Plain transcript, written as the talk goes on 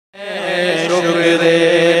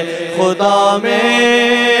शुक्र खुदा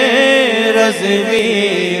में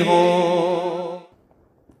रज़वी हो.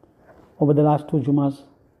 Over the last 2 Jummahs,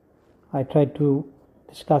 I tried to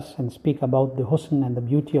discuss and speak about the husn and the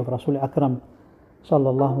beauty of Rasul Akram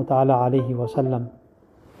sallallahu ta'ala alayhi wa sallam,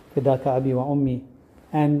 fidaka abi wa ummi.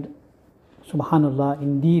 And subhanallah,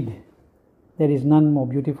 indeed, there is none more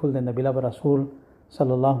beautiful than the beloved Rasul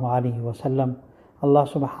sallallahu alayhi wa sallam. Allah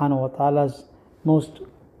subhanahu wa ta'ala's most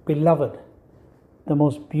beloved, the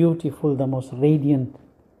most beautiful, the most radiant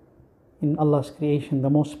in Allah's creation, the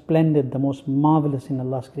most splendid, the most marvelous in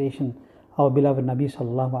Allah's creation, our beloved Nabi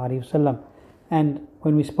sallallahu alayhi wa sallam. And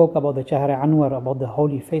when we spoke about the Chahr-e Anwar, about the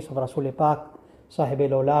holy face of Rasul Pak,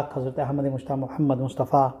 Sahib-e-Lawlaq, Hazrat Ahmad Muhammad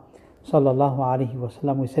Mustafa sallallahu alayhi wa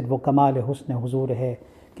sallam, we said, वो कमाल हुस्न हुजूर है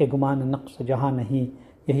कि गुमान नक्श जहाँ नहीं,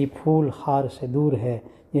 यही फूल खार से दूर है,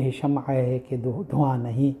 यही शम्अ है कि धुआं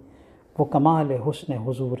नहीं, वो कमाल हुस्न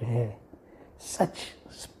हुजूर है. Such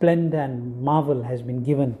splendor and marvel has been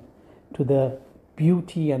given to the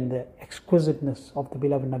beauty and the exquisiteness of the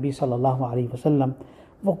beloved Nabi sallallahu alayhi wa sallam.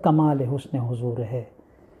 वो कमाल हुस्न हुजूर है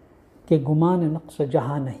कि गुमान नक्श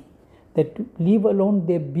जहाँ नहीं, that leave alone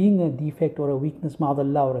there being a defect or a weakness,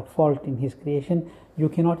 ma'adallah, or a fault in his creation, you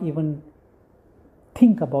cannot even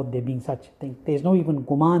think about there being such a thing. There's no even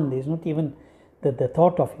guman, there's not even the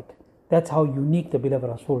thought of it. That's how unique the beloved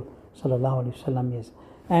Rasul sallallahu alayhi wa sallam is.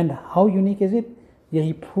 And how unique is it?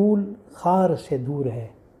 यही फूल खार से दूर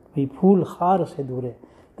है, यही फूल खार से दूर है.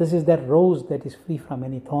 This is that rose that is free from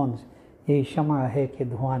any thorns. यही शम्अ है कि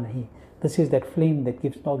धुआं नहीं. This is that flame that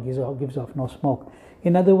gives off no smoke.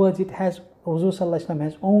 In other words, it has, Huzur sallallahu alaihi wasallam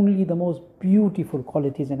has only the most beautiful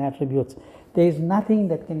qualities and attributes. There is nothing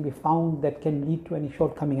that can be found that can lead to any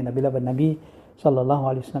shortcoming in the beloved Nabi sallallahu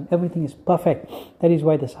alaihi wasallam. Everything is perfect. That is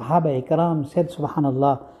why the Sahaba Ikram said,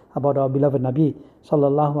 subhanallah, about our beloved Nabi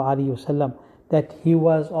sallallahu alaihi wasallam, that he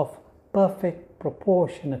was of perfect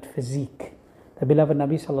proportionate physique. The beloved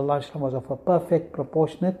Nabi sallallahu alaihi wasallam was of a perfect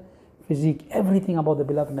proportionate physique. Everything about the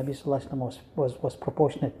beloved Nabi sallallahu alaihi wasallam was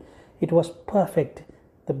proportionate. It was perfect.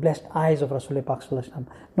 The blessed eyes of Rasulullah Pak sallallahu alaihi wasallam,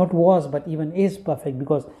 not was but even is perfect,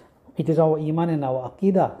 because it is our iman and our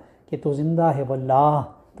aqidah कि तो जिंदा है वल्लाह,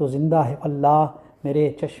 तो जिंदा है वल्लाह,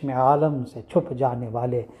 मेरे चश्मे आलम से छुप जाने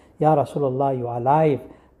वाले. Ya Rasulullah, you are alive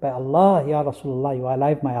by Allah. Ya Rasulullah, you are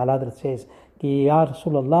alive. My Allah Hazrat says कि Ya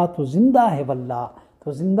Rasulullah, तो जिंदा है वल्लाह,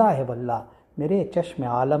 तो जिंदा है वल्लाह, मेरे चश्मे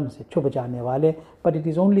आलम से छुप जाने वाले. But it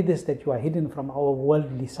is only this, that you are hidden from our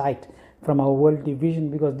worldly sight, from our worldly vision,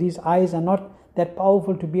 because these eyes are not that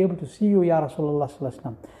powerful to be able to see you, Ya Rasulullah sallallahu alaihi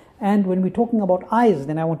wasallam. And when we're talking about eyes,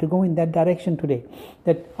 then I want to go in that direction today.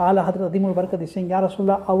 That Allah Hazrat Adimul Barakat is saying, Ya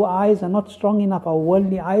Rasulullah, our eyes are not strong enough, our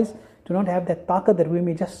worldly eyes do not have that taqat that we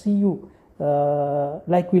may just see you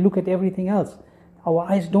like we look at everything else. Our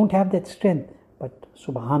eyes don't have that strength. But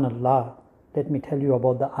subhanallah, let me tell you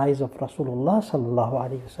about the eyes of Rasulullah sallallahu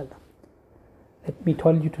alaihi wasallam. Let me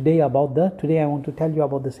tell you today I want to tell you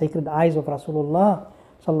about the sacred eyes of Rasulullah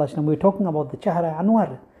sallallahu alaihi wasallam. We're talking about the Chahr-e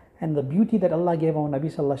Anwar and the beauty that Allah gave our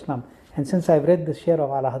Nabi sallallahu alaihi wasallam. And since I've read the share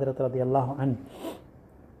of Allah Hazrat radiyallahu anhu,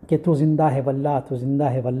 कि तू जिंदा है वल्लाह, तू जिंदा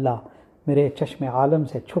है वल्लाह, मेरे चश्मे आलम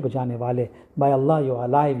से छुप जाने वाले. By Allah, you are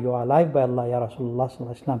alive by Allah, Ya Rasulullah sallallahu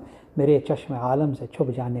alaihi wasallam, मेरे चश्मे आलम से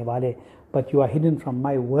छुप जाने वाले. But you are hidden from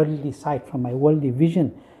my worldly sight, from my worldly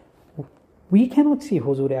vision. We cannot see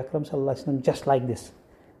Huzur Akram sallallahu alaihi wasallam just like this.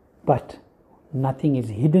 But nothing is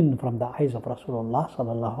hidden from the eyes of Rasulullah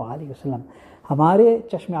sallallahu alaihi wasallam. हमारे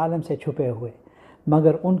चश्मे आलम से छुपे हुए,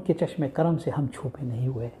 मगर उनके चश्मे करम से हम छुपे नहीं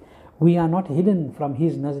हुए. We are not hidden from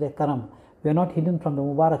his nazr karam. We are not hidden from the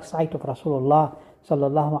Mubarak sight of Rasulullah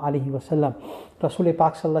sallallahu alaihi wasallam. Rasul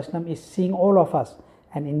Pak sallallahu alaihi wasallam is seeing all of us.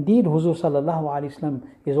 And indeed, Huzur sallallahu alaihi wasallam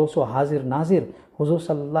is also Hazir Nazir. Huzur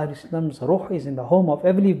sallallahu alaihi wasallam's ruh is in the home of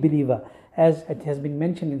every believer, as it has been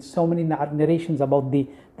mentioned in so many narrations about the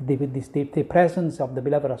presence of the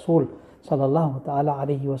beloved Rasul sallallahu ta'ala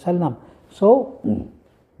alaihi wasallam. So,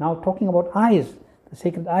 now talking about eyes, the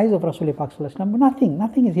sacred eyes of Rasul Pak sallallahu alaihi wasallam,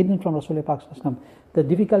 nothing is hidden from Rasul Pak sallallahu alaihi wasallam. The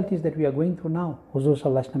difficulties that we are going through now, Huzur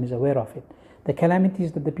sallallahu alaihi wasallam is aware of it. The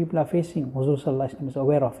calamities that the people are facing, Huzur sallallahu alaihi wasallam is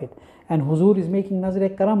aware of it. And Huzur is making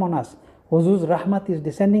nazr karam on us. Huzur's rahmat is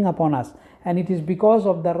descending upon us. And it is because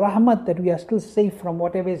of the rahmat that we are still safe from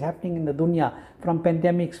whatever is happening in the dunya, from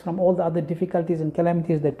pandemics, from all the other difficulties and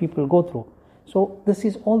calamities that people go through. So this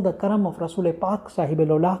is all the karam of Rasul Pak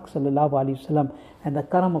Sahib-e-Lawlaq sallallahu alaihi wasallam, and the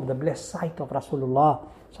karam of the blessed sight of Rasulullah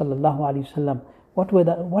sallallahu alaihi wasallam.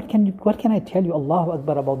 What can I tell you, Allahu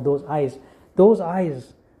Akbar, about those eyes? Those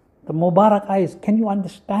eyes, the Mubarak eyes, can you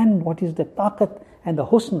understand what is the taqat and the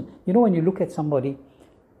husn? You know, when you look at somebody,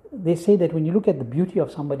 they say that when you look at the beauty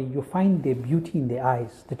of somebody, you find their beauty in their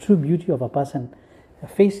eyes, the true beauty of a person. A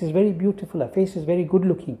face is very beautiful, a face is very good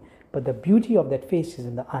looking, but the beauty of that face is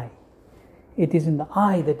in the eye. It is in the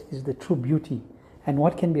eye that is the true beauty. And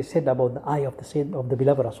what can be said about the eye of the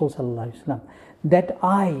beloved Rasul sallallahu alaihi wasallam? That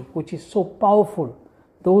eye which is so powerful,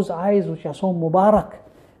 those eyes which are so mubarak,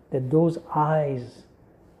 that those eyes,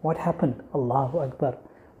 what happened? Allahu Akbar,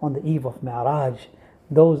 on the eve of Mi'raj,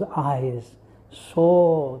 those eyes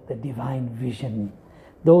saw the divine vision.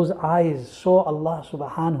 Those eyes saw Allah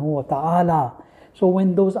subhanahu wa ta'ala. So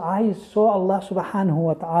when those eyes saw Allah subhanahu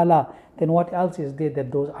wa ta'ala, then what else is there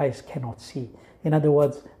that those eyes cannot see? In other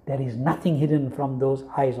words, there is nothing hidden from those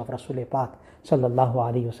eyes of Rasul Pak sallallahu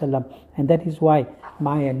alayhi wasallam. And that is why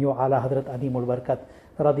my and your Ala Hazrat Adimul Barkat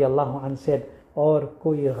radiyallahu anh said, "Aur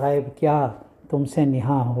koi ghaib kya tumse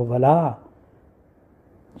niha ho bala,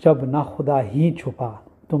 jab na khuda hi chupa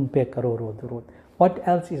tum pe karoro durud." What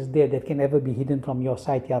else is there that can ever be hidden from your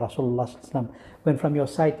sight, Ya Rasulullah sallallahu alaihi wasallam? When from your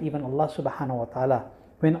sight, even Allah subhanahu wa ta'ala,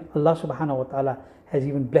 when Allah subhanahu wa ta'ala has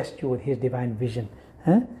even blessed you with His divine vision,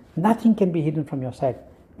 nothing can be hidden from your sight,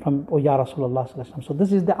 from Ya Rasulullah sallallahu alaihi wasallam. So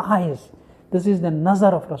this is the eyes, this is the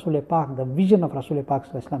nazar of Rasul Pak, the vision of Rasul Pak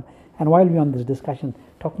sallallahu alaihi wasallam. And while we're on this discussion,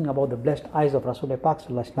 talking about the blessed eyes of Rasul Pak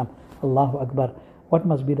sallallahu alaihi wasallam, Allahu Akbar, what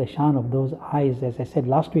must be the shan of those eyes, as I said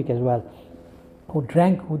last week as well,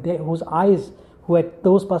 whose eyes, who had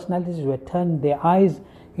those personalities who had turned their eyes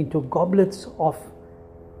into goblets of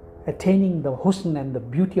attaining the husn and the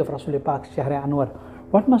beauty of Rasul Pak's Shahre Anwar.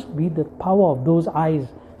 What must be the power of those eyes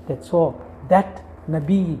that saw that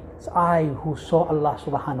Nabi's eye who saw Allah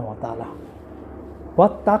subhanahu wa ta'ala?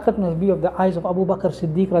 What taqat must be of the eyes of Abu Bakr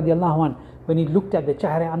Siddiq radiallahu anh when he looked at the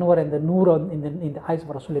Shahre Anwar and the Noor in the eyes of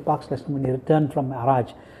Rasul Pak when he returned from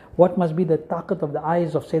Mi'raj? What must be the taqat of the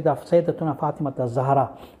eyes of Sayyidatuna Fatima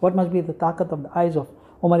al-Zahra? What must be the taqat of the eyes of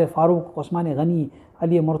Umar Farooq, Osman Ghani,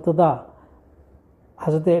 Ali Murtada,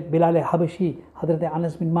 Hazrat Bilal Habashi, Hazrat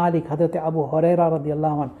Anas bin Malik, Hazrat Abu Huraira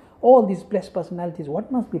radiallahu anh? All these blessed personalities,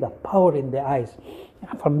 what must be the power in their eyes?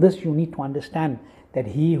 From this you need to understand that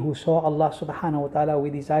he who saw Allah subhanahu wa ta'ala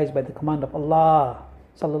with his eyes by the command of Allah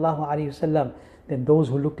sallallahu alayhi wasallam, then those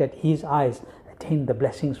who looked at his eyes attained the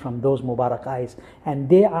blessings from those Mubarak eyes, and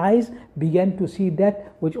their eyes began to see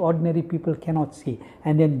that which ordinary people cannot see.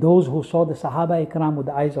 And then those who saw the Sahaba Ikram with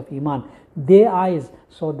the eyes of Iman, their eyes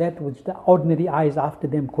saw that which the ordinary eyes after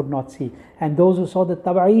them could not see. And those who saw the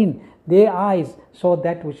Tabaeen, their eyes saw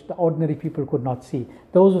that which the ordinary people could not see.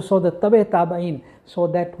 Those who saw the Tabaeen saw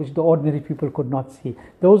that which the ordinary people could not see.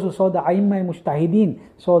 Those who saw the Aimma Mujtahideen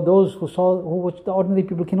saw those which the ordinary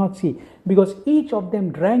people cannot see, because each of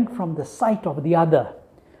them drank from the sight of the other.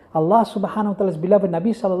 Allah subhanahu wa ta'ala's beloved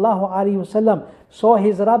Nabi sallallahu alayhi wasallam saw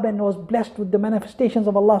his Rabb and was blessed with the manifestations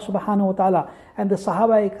of Allah subhanahu wa ta'ala. And the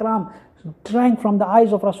Sahaba Ikram drank from the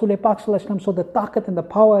eyes of Rasul Pak sallallahu alayhi wasallam. So the taqat and the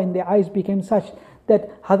power in their eyes became such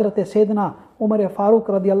that Hazrat Sayyidina Umar Farooq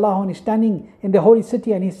radiallahu anh is standing in the holy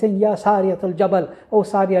city and he's saying, Ya Sariyat al-Jabal, oh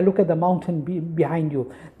Sariya, look at the mountain behind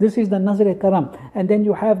you. This is the Nazr Karam. And then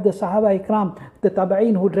you have the Sahaba Ikram, the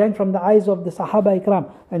Tabaeen, who drank from the eyes of the Sahaba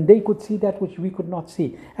Ikram, and they could see that which we could not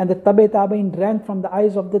see. And the Tabaeen drank from the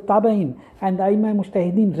eyes of the Tabaeen, and the Imam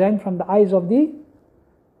Mujtahideen drank from the eyes of the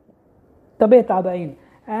Tabaeen.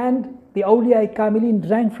 And the Awliya Kamilin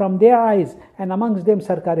drank from their eyes, and amongst them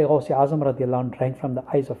Sarkar-e Ghaus-e Azam radiallahu anh drank from the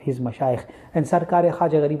eyes of his Mashayikh, and Sarkar-e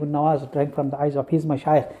Khaja Gharib al-Nawaz drank from the eyes of his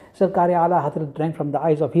Mashayikh, Sarkar-e Ala Hazrat drank from the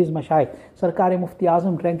eyes of his Mashayikh, Sarkar-e Mufti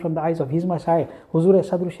Azam drank from the eyes of his Mashayikh, Huzur-e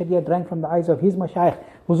Sadr Sharia drank from the eyes of his Mashayikh,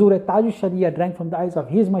 Huzur-e Taj Sharia drank from the eyes of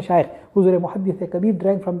his Mashayikh, Huzur-e Muhaddith-e Kabir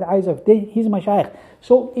drank from the eyes of his Mashayikh.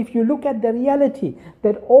 So if you look at the reality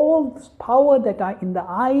that all this power that are in the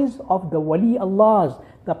eyes of the Wali Allahs,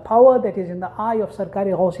 the power that is in the eye of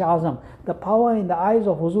Sarkar-e Ghaus-e Azam, the power in the eyes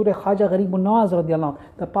of Huzur-e Khaja Gharib al-Nawaz radiallahu anh,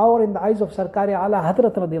 the power in the eyes of Sarkar-e Ala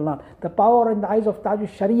Hazrat radiallahu anh, the power in the eyes of Taj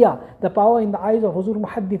Sharia, the power in the eyes of Huzur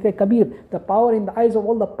Muhaddith-e Kabir, the power in the eyes of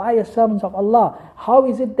all the pious servants of Allah. How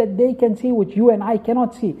is it that they can see which you and I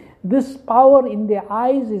cannot see? This power in their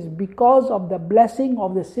eyes is because of the blessing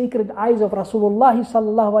of the sacred eyes of Rasulullah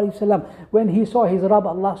sallallahu alaihi wasallam when he saw his Rabb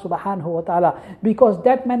Allah subhanahu wa ta'ala, because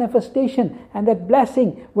that manifestation and that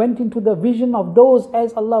blessing went into the vision of those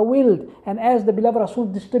as Allah willed and as the beloved Rasul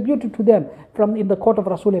distributed to them from in the court of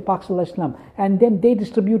Rasul Pak sallallahu alaihi wasallam, and then they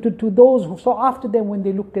distributed to those who saw after them when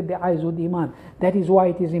they looked at their eyes with Iman. That is why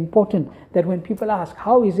it is important that when people ask,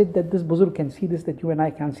 how is it that this Buzurg can see this that you and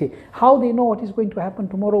I can't see? How they know what is going to happen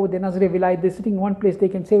tomorrow with the Nazr-e Vilayat? They're sitting in one place, they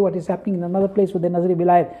can say what is happening in another place with the Nazr-e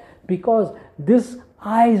Vilayat, because this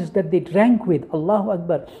eyes that they drank with, Allahu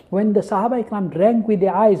Akbar. When the Sahaba Ikram drank with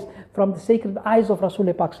their eyes from the sacred eyes of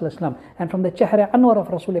Rasul Pak Sallallahu Alaihi Wasallam and from the Chahra Anwar of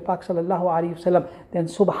Rasul Pak Sallallahu Alaihi Wasallam, then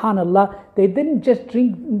subhanallah, they didn't just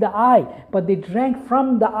drink in the eye, but they drank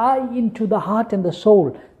from the eye into the heart and the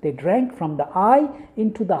soul. They drank from the eye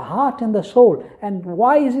into the heart and the soul. And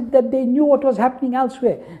why is it that they knew what was happening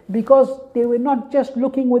elsewhere? Because they were not just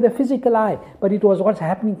looking with a physical eye, but it was what's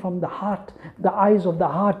happening from the heart, the eyes of the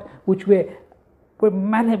heart, which were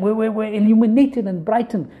illuminated and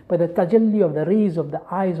brightened by the tajalli of the rays of the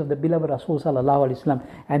eyes of the beloved Rasul Sallallahu Alaihi Wasallam.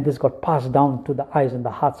 And this got passed down to the eyes and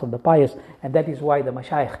the hearts of the pious. And that is why the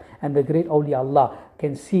Mashayikh and the great awliya Allah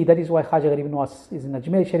can see. That is why Khaja Gharib Nawaz is in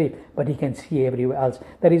Ajmer Sharif, but he can see everywhere else.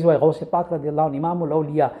 That is why Ghaus Pak radiallahu anh, Imamul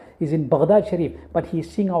Awliya, is in Baghdad Sharif, but he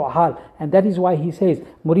is seeing our hal. And that is why he says,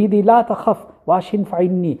 Muridi la takhaf washin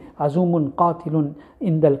fa'inni azumun qatilun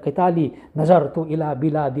indal qitali nazartu ila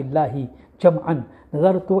biladillahi jam'an.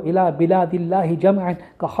 نظرت إلى بلاد الله جمعا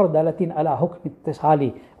كخردلة على حكم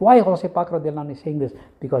التسالي. Why Ghaus Pak radiallahu anh is saying this?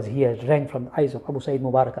 Because he has drank from the eyes of Abu Sa'id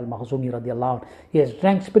Mubarak al-Makhzumi radiallahu anh. He has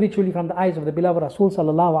drank spiritually from the eyes of the beloved Rasul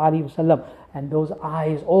sallallahu alaihi wasallam. And those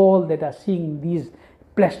eyes, all that are seeing these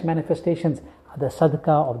blessed manifestations, are the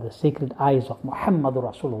sadaqah of the sacred eyes of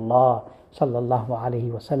Muhammadur Rasulullah sallallahu alaihi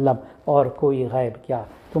wasallam. Aur koi ghaib kya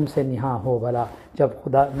tumse niha ho bala jab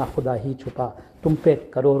khuda na khuda hi chupa tum pe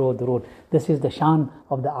karoro durud. This is the shan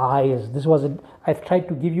of the eyes. I've tried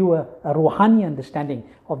to give you a ruhani understanding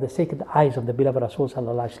of the sacred eyes of the beloved Rasul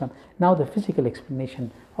sallallahu alaihi wasallam. Now the physical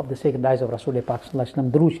explanation of the sacred eyes of Rasul Pak sallallahu alaihi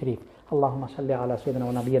wasallam. Durood Sharif. Allahumma salli ala sayyidina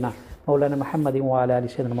wa nabiyyina Maulana Muhammadin wa ala ali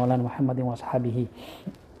sayyidina Maulana Muhammadin wa ashabihi.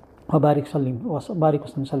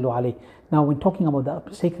 Now when talking about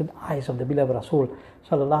the sacred eyes of the beloved Rasul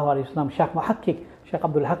sallallahu alaihi wasallam, Shaykh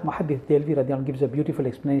Abdul Haq Muhaddith Delvi radiallahu anh gives a beautiful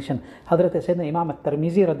explanation. Hazrat Sayyidina Imam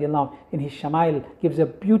At-Tirmizi radiallahu anh in his Shamail gives a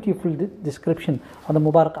beautiful description of the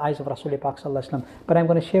Mubarak eyes of Rasul Pak sallallahu alaihi wasallam. But I'm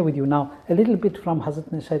going to share with you now a little bit from Hazrat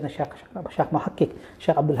Sayyidina Shaykh Muhakkik,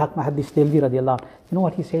 Shaykh Abdul Haq Muhaddith Delvi radiallahu anh. You know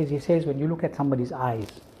what he says? He says when you look at somebody's eyes,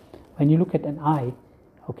 when you look at an eye,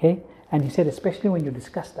 okay, and he said especially when you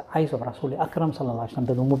discuss the eyes of Rasul Akram sallallahu alaihi wasallam,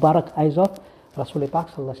 the Mubarak eyes of Rasul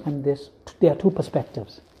Pak sallallahu alaihi wasallam, there are two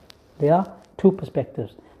perspectives. There are two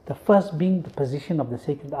perspectives. The first being the position of the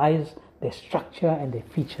sacred eyes, their structure and their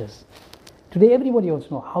features. Today everybody wants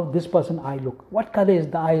to know how this person eye look. What color is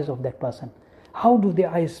the eyes of that person? How do their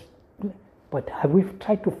eyes? But have we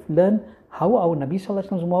tried to learn how our Nabi sallallahu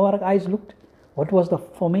alaihi wasallam's Mubarak eyes looked? What was the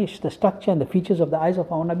formation, the structure and the features of the eyes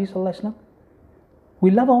of our Nabi sallallahu alaihi wasallam? We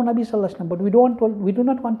love our Nabi sallallahu alaihi wasallam, but we do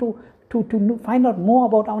not want to find out more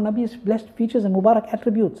about our Nabi's blessed features and Mubarak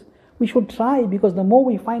attributes. We should try, because the more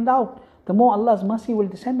we find out, the more Allah's mercy will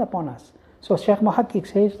descend upon us. So Shaykh Muhakkik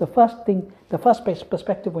says the first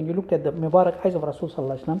perspective when you looked at the Mubarak eyes of Rasul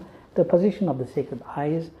sallallahu alaihi wasallam, the position of the sacred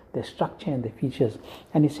eyes, the structure and the features.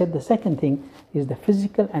 And he said the second thing is the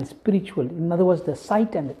physical and spiritual. In other words, the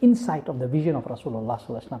sight and the insight of the vision of Rasulullah sallallahu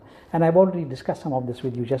alaihi wasallam. And I've already discussed some of this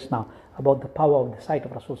with you just now about the power of the sight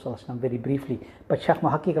of Rasul sallallahu alaihi wasallam very briefly. But Shaykh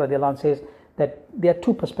Muhakkik radiallahu anh says that there are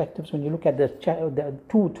two perspectives when you look at the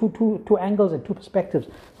two angles and two perspectives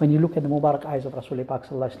when you look at the Mubarak eyes of Rasul Pak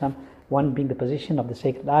sallallahu alaihi wasallam. One being the position of the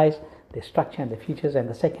sacred eyes, the structure and the features, and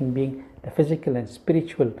the second being the physical and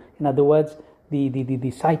spiritual. In other words,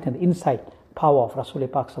 the sight and the insight power of Rasul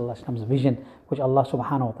Pak sallallahu alaihi wasallam's vision, which Allah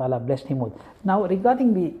subhanahu wa ta'ala blessed him with. Now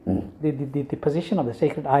regarding the position of the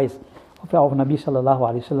sacred eyes of Nabi sallallahu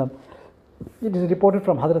alaihi wasallam, it is reported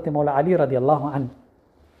from Hazrat Maula Ali radiallahu anh,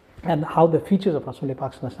 and how the features of Rasul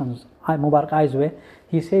Pak sallallahu alaihi wasallam's Mubarak eyes were.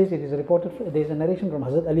 He says, it is reported, there is a narration from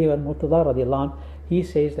Hazrat Ali al-Murtada radiallahu anh. He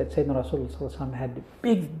says that Sayyidina Rasul sallallahu alaihi wasallam had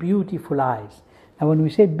big, beautiful eyes. Now when we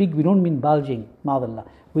say big, we don't mean bulging, ma'adallah.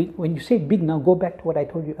 When you say big, now go back to what I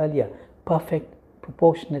told you earlier. Perfect,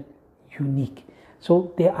 proportionate, unique.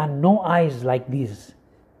 So there are no eyes like these.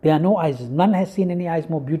 There are no eyes. None has seen any eyes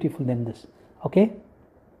more beautiful than this. Okay?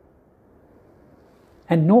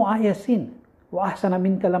 And no eye has seen. وَأَحْسَنَ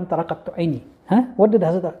مِنْكَ لَمْ تَرَقَتْتُ عَيْنِي. What did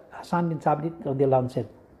Hazrat Hassan bin Sabit radiallahu anh said?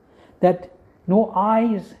 That no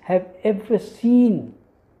eyes have ever seen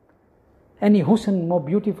any husn more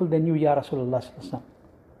beautiful than you, Ya Rasulullah sallallahu alaihi wasallam.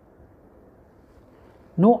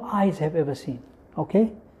 No eyes have ever seen.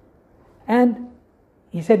 Okay? And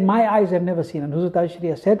he said, my eyes have never seen. And Hazrat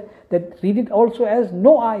Ashriya said that read it also as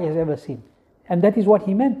no eye has ever seen. And that is what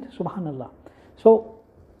he meant, subhanallah. So,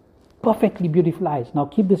 perfectly beautiful eyes. Now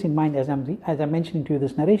keep this in mind as I'm mentioning to you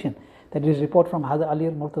this narration, that it is report from Hazrat Ali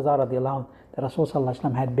al-Murtaza radiallahu anh, that Rasul sallallahu alaihi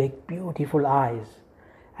wasallam had big, beautiful eyes,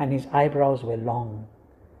 and his eyebrows were long.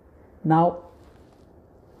 Now,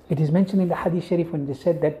 it is mentioned in the Hadith Sharif when it is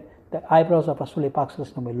said that the eyebrows of Rasulullah Pak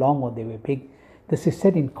were long or they were big. This is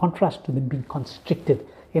said in contrast to them being constricted.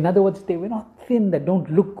 In other words, they were not thin, that don't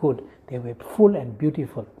look good. They were full and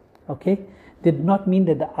beautiful. Okay? Did not mean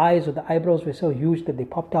that the eyes or the eyebrows were so huge that they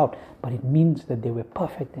popped out, but it means that they were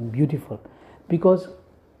perfect and beautiful. Because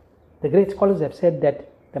the great scholars have said that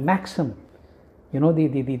the maxim,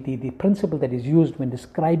 the principle that is used when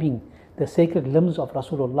describing the sacred limbs of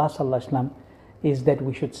Rasulullah sallallahu alaihi wasallam is that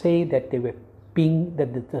we should say that they were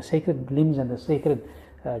that the sacred limbs and the sacred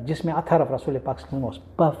Jism Athar of Rasulullah Pak was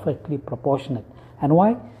perfectly proportionate. And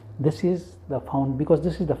why? Because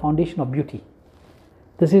this is the foundation of beauty.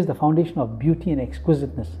 This is the foundation of beauty and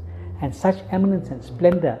exquisiteness. And such eminence and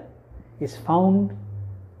splendor is found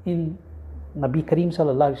in Nabi Kareem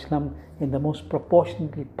sallallahu alaihi wasallam in the most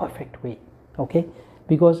proportionately perfect way. Okay?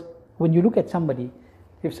 Because when you look at somebody,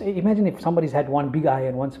 imagine if somebody's had one big eye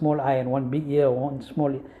and one small eye and one big ear, one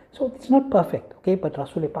small ear. So it's not perfect, okay? But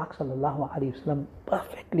Rasulullah Pak sallallahu alaihi wasallam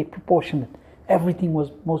perfectly proportionate. Everything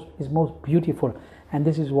is most beautiful, and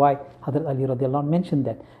this is why Hazrat Ali radiallahu anh mentioned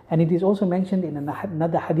that. And it is also mentioned in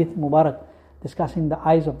another hadith Mubarak discussing the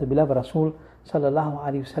eyes of the beloved Rasul sallallahu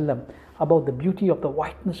alaihi wasallam, about the beauty of the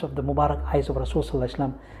whiteness of the Mubarak eyes of Rasul sallallahu alaihi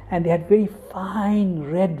wasallam, and they had very fine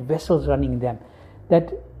red vessels running in them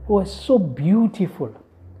that were so beautiful.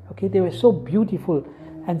 Okay, they were so beautiful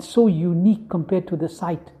and so unique compared to the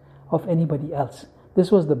sight of anybody else.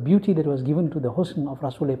 This was the beauty that was given to the husn of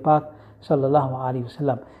Rasulullah Pak sallallahu alaihi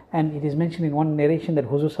wasallam. And it is mentioned in one narration that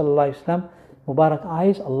Huzur sallallahu alaihi wasallam, Mubarak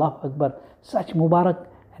eyes, Allahu Akbar, such Mubarak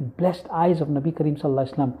and blessed eyes of Nabi Kareem sallallahu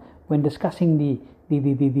alaihi wasallam, when discussing the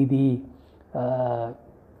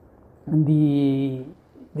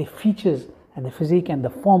features and the physique and the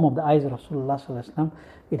form of the eyes of Rasulullah sallallahu alaihi wasallam,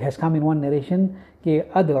 it has come in one narration,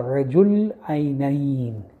 Adrajul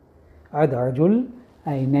Ainain. Adrajul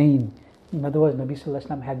Ainain. In other words, Nabi sallallahu alaihi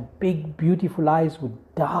wasallam had big, beautiful eyes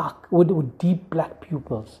with deep black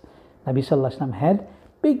pupils. Nabi sallallahu alaihi wasallam had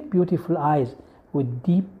big, beautiful eyes with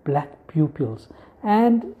deep black pupils.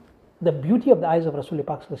 And the beauty of the eyes of Rasulullah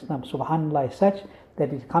Pak sallallahu alaihi wasallam, subhanallah, is such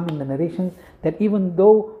that it comes in the narrations that even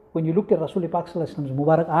though when you looked at Rasulullah Pak sallallahu alaihi wasallam's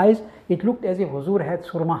Mubarak eyes, it looked as if Huzur had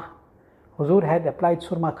surma. Huzur had applied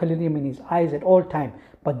surma khalilium in his eyes at all time.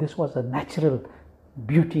 But this was a natural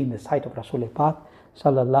beauty in the sight of Rasulullah Pak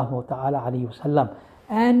sallallahu ta'ala alayhi wasallam.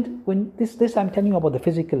 And when this I'm telling you about the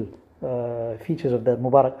physical features of the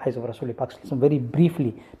Mubarak eyes of Rasulullah Pak sallallahu very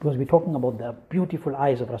briefly, because we're talking about the beautiful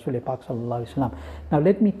eyes of Rasulullah Pak sallallahu alaihi wasallam. Now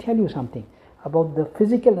let me tell you something about the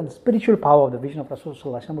physical and spiritual power of the vision of Rasulullah sallallahu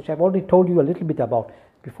alaihi wasallam, which I've already told you a little bit about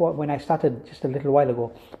before when I started just a little while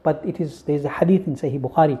ago. But there's a hadith in Sahih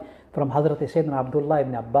Bukhari from Hazrat Sayyidina Abdullah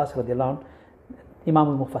ibn Abbas radiallahu anh, Imam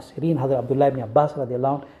al-Mufassirin, Hazrat Abdullah ibn Abbas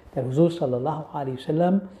radiallahu anh, that Huzur sallallahu alaihi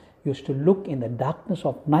wasallam used to look in the darkness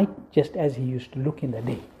of night just as he used to look in the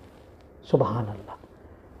day. Subhanallah.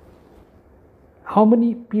 How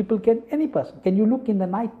many people any person, can you look in the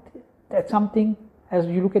night at something as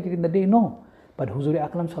you look at it in the day? No. But Huzur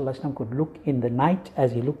Akram sallallahu alaihi wasallam could look in the night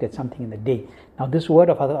as he looked at something in the day. Now this word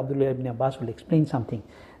of Hazrat Abdullah ibn Abbas will explain something.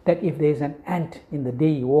 That if there is an ant in the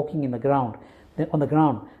day walking on the ground,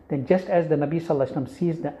 then just as the Nabi sallallahu alaihi wasallam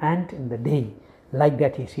sees the ant in the day, like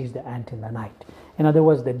that he sees the ant in the night. In other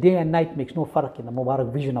words, the day and night makes no farq in the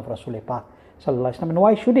Mubarak vision of Rasulullah Pak sallallahu alaihi wasallam. And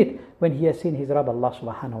why should it, when he has seen his Rabb Allah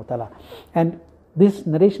subhanahu wa ta'ala? And this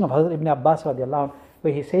narration of Hazrat Ibn Abbas radiallahu anh,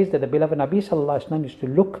 where he says that the beloved Nabi sallallahu alaihi wasallam used to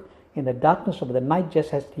look in the darkness of the night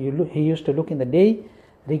just as he used to look in the day.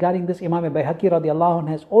 Regarding this, Imam Bayhaqi radiallahu anh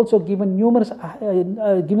has also given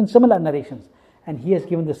given similar narrations, and he has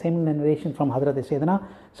given the same narration from Hazrat Sayyidina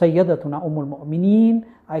Sayyidatuna Ummul Mu'mineen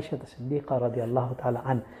Aisha Siddiqa radiallahu ta'ala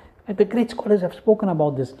an. And the great scholars have spoken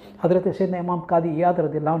about this. Hazrat Sayyidina Imam Qadi Iyad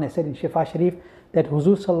radiallahu anh has said in Shifa Sharif that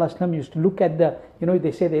Huzur sallallahu alaihi wasallam used to look at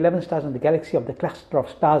they say the 11 stars in the galaxy of the cluster of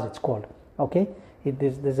stars, it's called. Okay,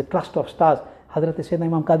 there's a cluster of stars. Hazrat Sayyidina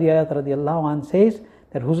Imam Qadi Iyad radiallahu anh says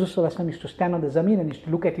that Huzur sallallahu alaihi wasallam used to stand on the zameen and used to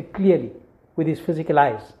look at it clearly with his physical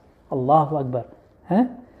eyes. Allahu Akbar.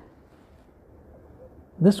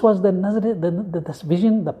 This was the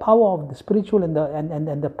vision, the power of the spiritual and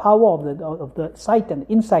the power of the sight and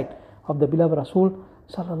insight of the beloved Rasul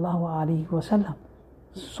sallallahu alaihi wasallam.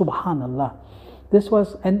 Subhanallah. This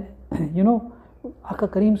was, and Aka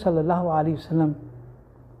Kareem sallallahu alaihi wasallam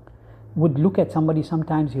would look at somebody.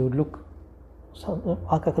 Sometimes he would look. So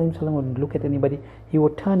Aka Kareem sallallahu would look at anybody. He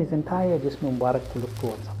would turn his entire Jism Mubarak to look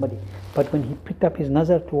towards somebody. But when he picked up his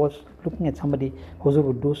nazar towards looking at somebody, Huzur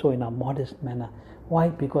would do so in a modest manner. Why?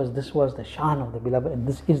 Because this was the shan of the beloved, and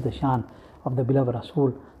this is the shan of the beloved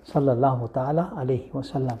Rasul sallallahu ta'ala alayhi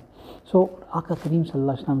wasallam. So Aka Kareem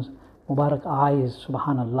sallallahu alayhi wasallam's Mubarak eyes,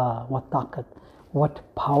 subhanallah, what taqat, what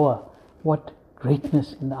power, what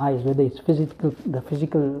greatness in the eyes, whether it's the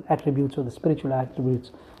physical attributes or the spiritual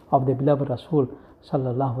attributes of the beloved Rasul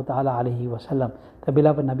sallallahu ta'ala alayhi wasallam. The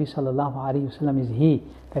beloved Nabi sallallahu alayhi wasallam is he,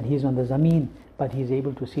 that he is on the zameen, but he is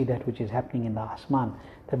able to see that which is happening in the asman.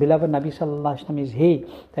 The beloved Nabi sallallahu alayhi wasallam is he,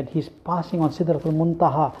 that he is passing on Sidratul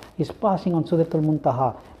Muntaha, he is passing on Sidratul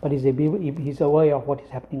Muntaha, but he is aware of what is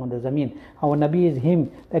happening on the zameen. Our Nabi is him,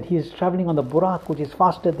 that he is traveling on the Buraq, which is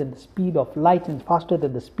faster than the speed of light and faster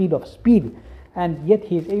than the speed of speed. And yet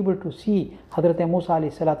he is able to see Hazrat Musa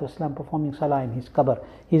alayhi salatu wasalam performing salah in his qabr.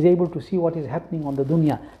 He is able to see what is happening on the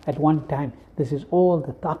dunya at one time. This is all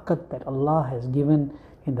the taqat that Allah has given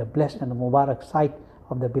in the blessed and the Mubarak sight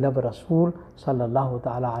of the beloved Rasul sallallahu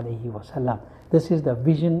ta'ala alayhi wasallam. This is the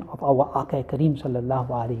vision of our Aqā Kareem sallallahu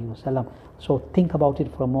alayhi wasallam. So think about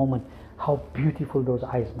it for a moment, how beautiful those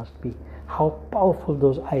eyes must be, how powerful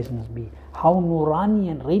those eyes must be, how nurani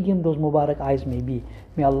and radiant those Mubarak eyes may be.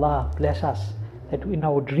 May Allah bless us, that in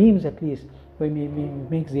our dreams at least, we may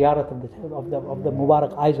make ziyarat of the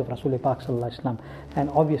Mubarak eyes of Rasul Pak sallallahu alaihi wasallam. And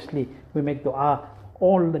obviously we make dua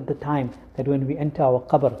all at the time, that when we enter our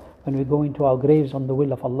qabr, when we go into our graves on the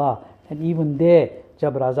will of Allah, and even there,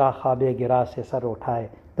 jab raza khabe gira se sar uthaye,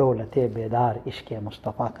 dawlate bedar ishke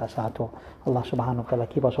Mustafa ka saath ho. Allah subhanahu wa ta'ala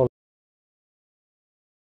keep us all